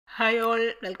Hi all,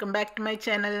 welcome back to my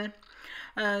channel.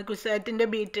 CUSAT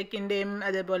BTechിന്റെയും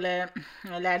അതേപോലെ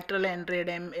lateral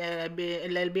entryയുടെയും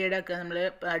LLBയുടെ ഒക്കെ നമ്മൾ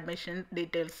അഡ്മിഷൻ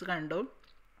ഡീറ്റെയിൽസ് കണ്ടു.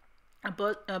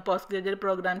 അപ്പോൾ പോസ്റ്റ് ഗ്രാജുവേറ്റ്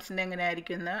പ്രോഗ്രാംസിൻ്റെ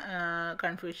എങ്ങനെയായിരിക്കുന്ന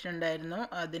കൺഫ്യൂഷൻ ഉണ്ടായിരുന്നു,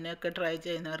 അതിനൊക്കെ ട്രൈ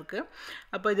ചെയ്യുന്നവർക്ക്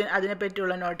അപ്പോൾ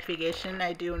അതിനെപ്പറ്റിയുള്ള നോട്ടിഫിക്കേഷൻ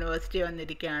ആയിട്ട് യൂണിവേഴ്സിറ്റി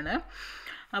വന്നിരിക്കുകയാണ്.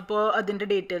 അപ്പോൾ അതിൻ്റെ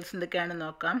ഡീറ്റെയിൽസ് എന്തൊക്കെയാണെന്ന്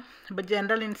നോക്കാം. അപ്പോൾ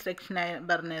ജനറൽ ഇൻസ്ട്രക്ഷനായി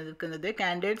പറഞ്ഞിരിക്കുന്നത്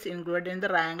candidates include in the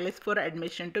rank list for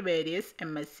admission to various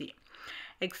MSc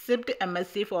except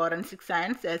MSc Forensic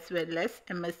Science as well as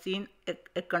MSc in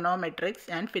Econometrics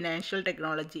and Financial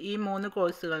Technology. ഈ മൂന്ന്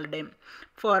കോഴ്സുകളുടെയും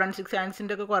ഫോറൻസിക്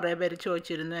സയൻസിൻ്റെ ഒക്കെ കുറേ പേര്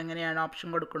ചോദിച്ചിരുന്നു എങ്ങനെയാണ് ഓപ്ഷൻ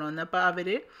കൊടുക്കണമെന്ന്. അപ്പോൾ അവർ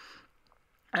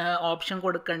ഓപ്ഷൻ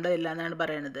കൊടുക്കേണ്ടതില്ല എന്നാണ്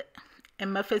പറയുന്നത്.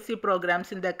 MFSc programs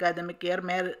in the academic year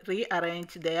may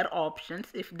rearrange their options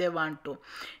if they want to.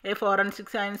 Forensic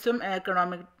scienceും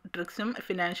എക്കണോമെട്രിക്സും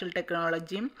financial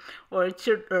ടെക്നോളജിയും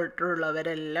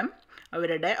ഒഴിച്ചിട്ടുള്ളവരെല്ലാം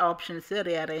അവരുടെ ഓപ്ഷൻസ്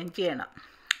റീഅറേഞ്ച് ചെയ്യണം.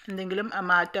 എന്തെങ്കിലും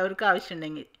മാറ്റം അവർക്ക്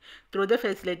ആവശ്യമുണ്ടെങ്കിൽ through the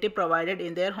facility provided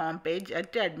in there home page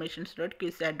at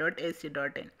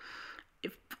admissions.cusat.ac.in.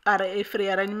 If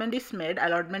rearrangement is made,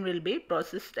 allotment will be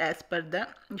processed as per the.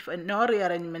 If no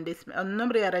rearrangement is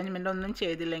rearrangement ഒന്നും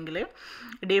ചെയ്തില്ലെങ്കിൽ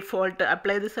default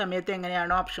apply ചെയ്ത സമയത്ത്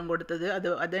എങ്ങനെയാണോ ഓപ്ഷൻ കൊടുത്തത്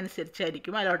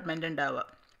അതനുസരിച്ചായിരിക്കും അലോട്ട്മെൻറ്റ് ഉണ്ടാവുക.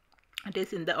 It is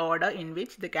in the order in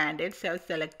which the candidates have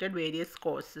selected various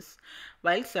courses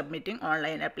while submitting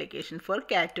online application for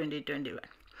CAT 2021.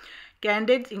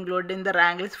 Candidates included in the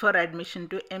rank list for admission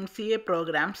to MCA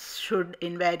programs should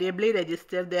invariably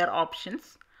register their options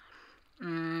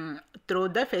through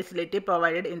the facility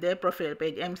provided in their profile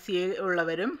page. MCA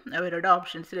ഉള്ളവരും അവരുടെ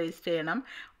options register ചെയ്യണം.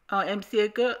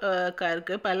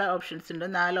 MCAക്കാർക്ക് പല options ഉണ്ട്,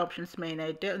 4 options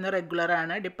മെയിനായിട്ട്. ഒന്ന്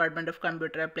റെഗുലറാണ്, department of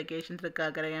computer application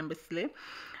Thrikkakara ക്യാമ്പസിൽ.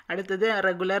 അടുത്തത്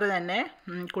regular തന്നെ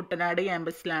കുട്ടനാട്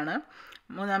ക്യാമ്പസിലാണ്.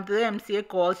 മൂന്നാമത്തത് MCA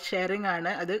കോഴ്സ് ഷെയറിംഗ്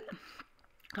ആണ്, അത്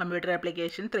കമ്പ്യൂട്ടർ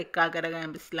ആപ്ലിക്കേഷൻ തൃക്കാക്കര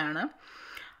ക്യാമ്പസിലാണ്.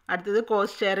 അടുത്തത്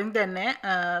കോഴ്സ് ഷെയറിംഗ് തന്നെ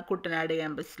കുട്ടനാട്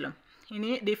ക്യാമ്പസിലും.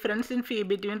 ഇനി difference in fee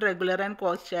between regular and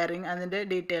cost sharing അതിൻ്റെ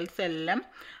ഡീറ്റെയിൽസ് എല്ലാം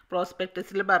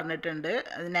പ്രോസ്പെക്ടസിൽ പറഞ്ഞിട്ടുണ്ട്.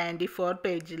 അത് 94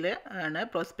 പേജിൽ ആണ്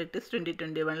പ്രോസ്പെക്ടസ്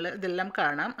 2021 ഇതെല്ലാം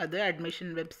കാണാം. അത് അഡ്മിഷൻ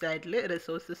വെബ്സൈറ്റിൽ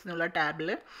റിസോഴ്സസ് എന്നുള്ള ടാബിൽ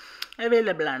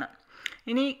അവൈലബിൾ ആണ്.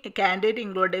 ഇനി candidate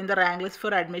include in the rank list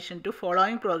for admission to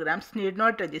following programmes need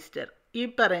not register. ഈ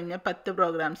പറഞ്ഞ 10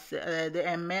 പ്രോഗ്രാംസ്, അതായത്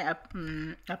MA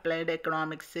applied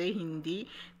economics, Hindi,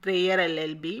 3 year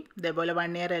LLB, അതേപോലെ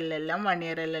 1 year LLM, 1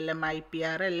 year LLM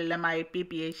IPR, LLM IP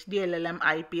PhD, LLM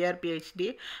IPR PhD,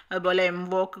 അതുപോലെ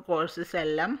MVOC courses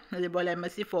എല്ലാം, അതുപോലെ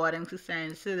MSc forensic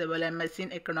science, അതുപോലെ MSc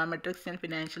in econometrics and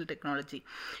financial technology,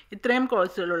 ഇത്രയും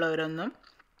കോഴ്സുകളുള്ളവരൊന്നും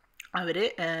അവർ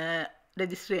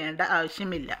register ചെയ്യേണ്ട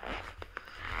ആവശ്യമില്ല.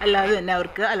 അല്ലാതെ തന്നെ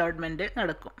അവർക്ക് അലോട്ട്മെൻറ്റ്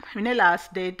നടക്കും. പിന്നെ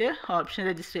ലാസ്റ്റ് ഡേറ്റ് ഓപ്ഷൻ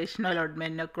രജിസ്ട്രേഷൻ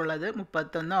അലോട്ട്മെൻറ്റിനൊക്കെ ഉള്ളത്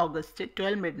 31 ഓഗസ്റ്റ്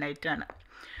 12 midnight ആണ്.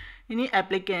 ഇനി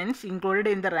applicants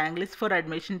included in the rank list for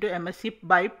admission to MSc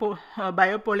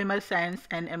biopolymer science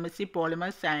and MSc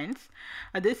polymer science,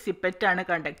 അത് സിപ്പറ്റ് ആണ്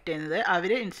കണ്ടക്ട് ചെയ്യുന്നത്.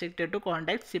 അവർ instructed to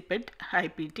contact CIPET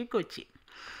IPT Kochi.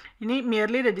 ഇനി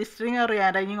merely registering or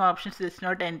rearranging options is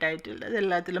not entitled. അത്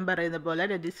എല്ലാത്തിലും പറയുന്ന പോലെ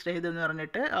രജിസ്റ്റർ ചെയ്തെന്ന്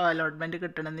പറഞ്ഞിട്ട് അലോട്ട്മെൻറ്റ്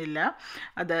കിട്ടണമെന്നില്ല.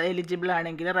 അത് എലിജിബിൾ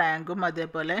ആണെങ്കിൽ റാങ്കും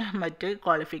അതേപോലെ മറ്റ്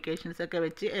ക്വാളിഫിക്കേഷൻസൊക്കെ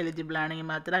വെച്ച് എലിജിബിൾ ആണെങ്കിൽ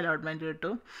മാത്രമേ അലോട്ട്മെൻറ്റ്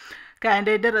കിട്ടൂ.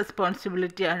 കാൻഡിഡേറ്റ്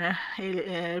റെസ്പോൺസിബിലിറ്റി ആണ്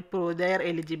prove there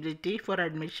eligibility for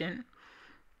admission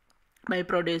by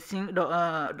producing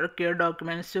required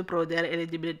documents to prove their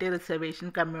eligibility, reservation,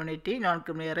 community,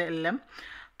 non-criminal എല്ലാം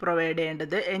പ്രൊവൈഡ്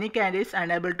ചെയ്യേണ്ടത്. Any candidates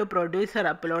unable to produce or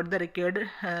upload the required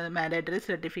mandatory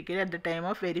certificate at the time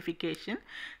of verification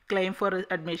claim for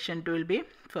admission to will be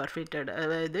ഫോർഫിറ്റഡ്.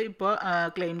 അതായത് ഇപ്പോൾ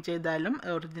claim ചെയ്താലും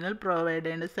original provide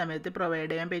ചെയ്യേണ്ട സമയത്ത് provide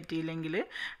ചെയ്യാൻ പറ്റിയില്ലെങ്കിൽ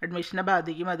അഡ്മിഷനെ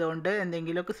ബാധിക്കും. അതുകൊണ്ട്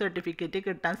എന്തെങ്കിലുമൊക്കെ സർട്ടിഫിക്കറ്റ്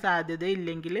കിട്ടാൻ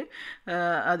സാധ്യതയില്ലെങ്കിൽ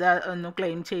അത് ഒന്നും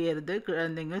ക്ലെയിം ചെയ്യരുത്.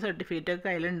 എന്തെങ്കിലും സർട്ടിഫിക്കറ്റ്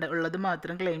കയ്യിൽ ഉള്ളത്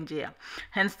മാത്രം ക്ലെയിം ചെയ്യാം.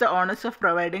 Hence the owners of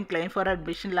providing claim for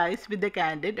admission lies with the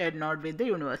candidate and not with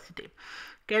the university.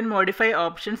 Can modify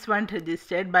options once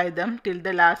registered by them till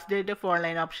the last date of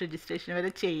online option registration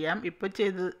വരെ ചെയ്യാം. ഇപ്പോൾ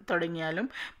ചെയ്ത് തുടങ്ങിയാലും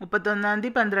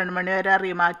 31 12 മണി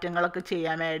വരെ മാറ്റങ്ങളൊക്കെ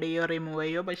ചെയ്യാം, add ചെയ്യോ remove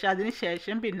ചെയ്യോ. പക്ഷെ അതിന്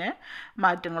ശേഷം പിന്നെ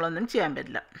മാറ്റങ്ങളൊന്നും ചെയ്യാൻ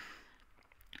പറ്റില്ല.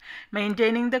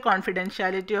 Maintaining the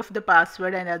confidentiality of the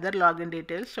password and other login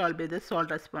details shall be the sole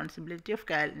responsibility of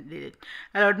candidate.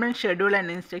 Allotment schedule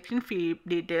and instruction fee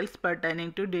details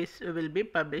pertaining to this will be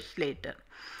published later.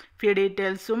 ഫീ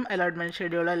ഡീറ്റെയിൽസും allotment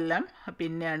ഷെഡ്യൂളും എല്ലാം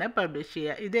പിന്നെയാണ് publish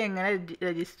ചെയ്യുക. ഇത് എങ്ങനെ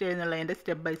register ചെയ്യുന്നുള്ളതിൻ്റെ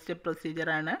step by step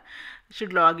പ്രൊസീജിയറാണ്.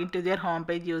 Should login to their home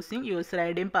page using user I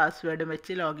ഡിയും പാസ്വേഡും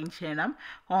വെച്ച് login ചെയ്യണം.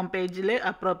 ഹോം പേജിൽ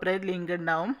അപ്രോപ്രിയേറ്റ് ലിങ്ക്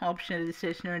ഉണ്ടാവും ഓപ്ഷൻ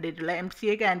രജിസ്ട്രേഷന് വേണ്ടിയിട്ടുള്ള.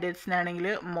 MCA കാൻഡിഡേറ്റ്സിനാണെങ്കിൽ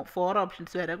 4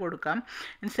 ഓപ്ഷൻസ് വരെ കൊടുക്കാം.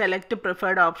 Select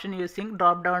preferred option using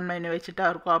drop down menu വെച്ചിട്ട്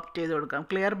അവർക്ക് ഓപ്റ്റ് ചെയ്ത് കൊടുക്കാം.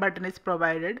 Clear button is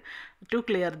provided to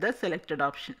clear the selected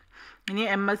option. ഇനി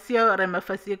MSc or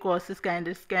MFSc courses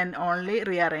candidates can only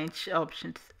rearrange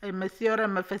options. MSc or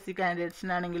MFSc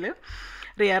കാൻഡിഡേറ്റ്സിനാണെങ്കിൽ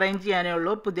rearrange ചെയ്യാനേ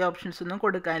ഉള്ളൂ, പുതിയ ഓപ്ഷൻസ് ഒന്നും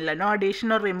കൊടുക്കാനില്ല. No addition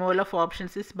or removal of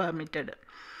options is permitted.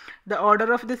 The order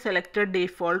of the selected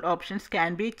default options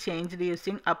can be changed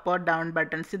using up or down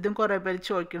buttons. ഇതും കുറേ പേര്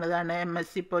ചോദിക്കുന്നതാണ്.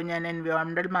 MSc ഇപ്പോൾ ഞാൻ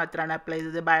എൻവയോൺമെൻറ്റൽ മാത്രമാണ് അപ്ലൈ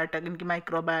ചെയ്തത്, ബയോടെക് എനിക്ക്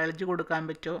മൈക്രോബയോളജി കൊടുക്കാൻ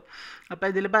പറ്റുമോ? അപ്പോൾ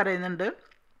ഇതിൽ പറയുന്നുണ്ട്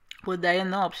പുതുതായി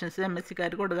ഒന്നും ഓപ്ഷൻസ്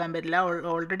MScക്കാർക്ക് കൊടുക്കാൻ പറ്റില്ല,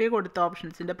 ഓൾറെഡി കൊടുത്ത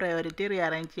ഓപ്ഷൻസിൻ്റെ പ്രയോറിറ്റി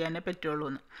റീഅറേഞ്ച് ചെയ്യാനേ പറ്റുള്ളൂ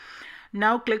എന്ന്.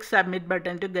 Now click submit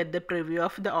button to get the preview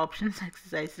of the options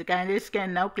exercised. Candidates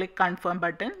can now click confirm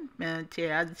button.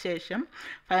 അതിനുശേഷം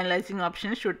finalizing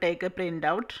option should take a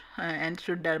printout and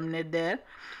should terminate their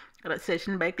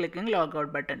session by clicking logout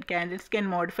button. Candidates can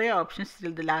modify options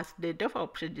till the last date of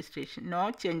option registration. No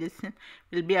changes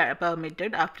will be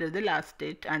permitted after the last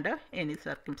date under any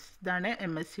circumstances. ഇതാണ്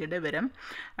MScയുടെ വിവരം.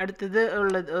 അടുത്തത്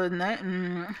ഉള്ളത് ഒന്ന്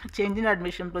change in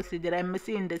admission procedure. MSc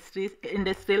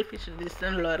industrial fisheries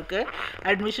ഉള്ളവർക്ക്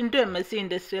admission to MSc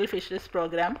industrial fisheries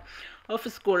programme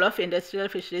of school of industrial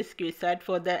fisheries CUSAT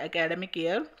for the academic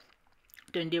year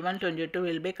 21-22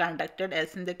 will be conducted as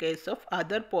in the case of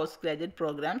other postgraduate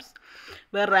programs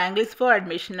where rank list for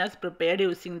admission is prepared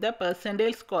using the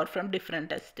percentile score from different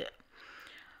tests.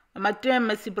 മറ്റ്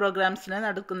MSc പ്രോഗ്രാംസിന്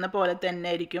നടക്കുന്ന പോലെ തന്നെ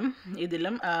ആയിരിക്കും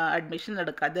ഇതിലും admission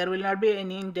നടക്കുക. There will not be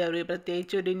any interview,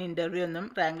 പ്രത്യേകിച്ച് ഒരു interview ഒന്നും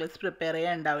റാങ്ക് ലിസ്റ്റ് പ്രിപ്പയർ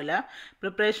ചെയ്യാൻ ഉണ്ടാവില്ല.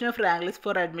 Preparation of rank list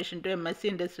for admission to MSc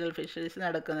industrial fisheries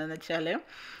നടക്കുന്നതെന്ന് വെച്ചാൽ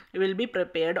will be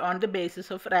prepared on the basis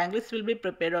of rank list will be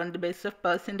prepared on the basis of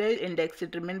percentage index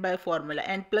determined by formula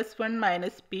n+1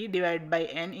 minus p divided by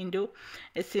n into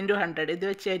s into 100. ഇത്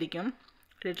വെച്ചായിരിക്കും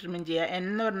determine ചെയ്യുക. n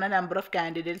എന്ന് പറഞ്ഞാൽ number of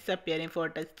candidates appearing four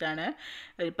test ആണ്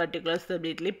ഒരു particular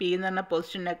സബ്ജക്റ്റിൽ. p എന്ന് പറഞ്ഞാൽ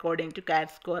position according to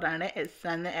കാറ്റ് score ആണ്. s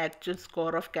എന്ന ആക്ച്വൽ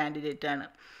സ്കോർ ഓഫ് കാൻഡിഡേറ്റ് ആണ്.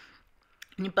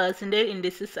 ഇനി percentage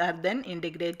indices are then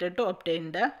integrated to obtain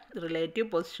the relative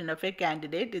position of a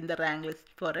candidate in the rank list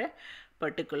for a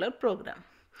particular program.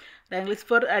 Rank list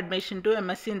for admission to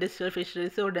MSc industrial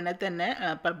fisheries ഉടനെ തന്നെ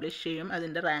publish ചെയ്യും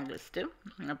അതിൻ്റെ rank list.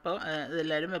 അപ്പോൾ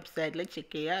അതെല്ലാവരും വെബ്സൈറ്റിൽ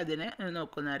check ചെയ്യുക, അതിന്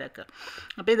നോക്കുന്നവരൊക്കെ.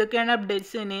 അപ്പോൾ ഇതൊക്കെയാണ്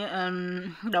അപ്ഡേറ്റ്സ്. ഇനി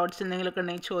ഡൗട്ട്സ് എന്തെങ്കിലുമൊക്കെ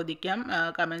ഉണ്ടെങ്കിൽ ചോദിക്കാം,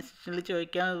 കമൻറ്റ് സെക്ഷനിൽ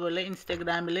ചോദിക്കാം. അതുപോലെ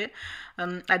ഇൻസ്റ്റാഗ്രാമിൽ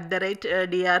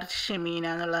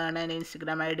 @drshameenarahman എന്നുള്ളതാണ് എൻ്റെ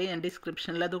ഇൻസ്റ്റാഗ്രാം ID. ഞാൻ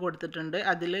ഡിസ്ക്രിപ്ഷനിൽ അത് കൊടുത്തിട്ടുണ്ട്.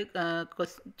 അതിൽ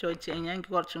ചോദിച്ചു കഴിഞ്ഞാൽ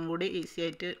എനിക്ക് കുറച്ചും കൂടി ഈസി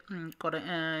ആയിട്ട്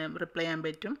റിപ്ലൈ ചെയ്യാൻ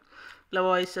പറ്റും.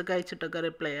 വോയിസ് ഒക്കെ അയച്ചിട്ടൊക്കെ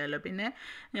റിപ്ലൈ ചെയ്യാമല്ലോ. പിന്നെ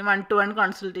 1-to-1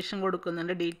 കൺസൾട്ടേഷൻ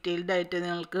കൊടുക്കുന്നുണ്ട് ഡീറ്റെയിൽഡ് ആയിട്ട്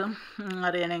നിങ്ങൾക്ക്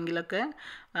അറിയണമെങ്കിലൊക്കെ.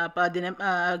 അപ്പോൾ അതിന്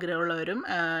ആഗ്രഹമുള്ളവരും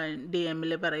DM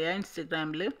പറയുക,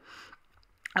 ഇൻസ്റ്റഗ്രാമിൽ.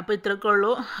 അപ്പോൾ ഇത്രയൊക്കെ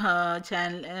ഉള്ളൂ.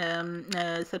 ചാനൽ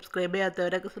സബ്സ്ക്രൈബ്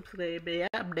ചെയ്യാത്തവരൊക്കെ സബ്സ്ക്രൈബ്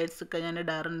ചെയ്യുക. അപ്ഡേറ്റ്സ് ഒക്കെ ഞാൻ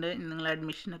ഇടാറുണ്ട് നിങ്ങൾ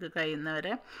അഡ്മിഷനൊക്കെ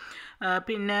കഴിയുന്നവരെ.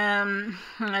 പിന്നെ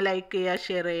ലൈക്ക് ചെയ്യുക,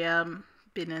 ഷെയർ ചെയ്യുക,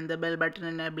 പിന്നെ ബെൽ ബട്ടൺ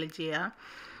എനേബിൾ ചെയ്യുക.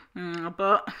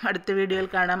 അപ്പോൾ അടുത്ത വീഡിയോയിൽ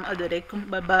കാണാം. അതുവരേക്കും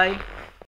ബൈ.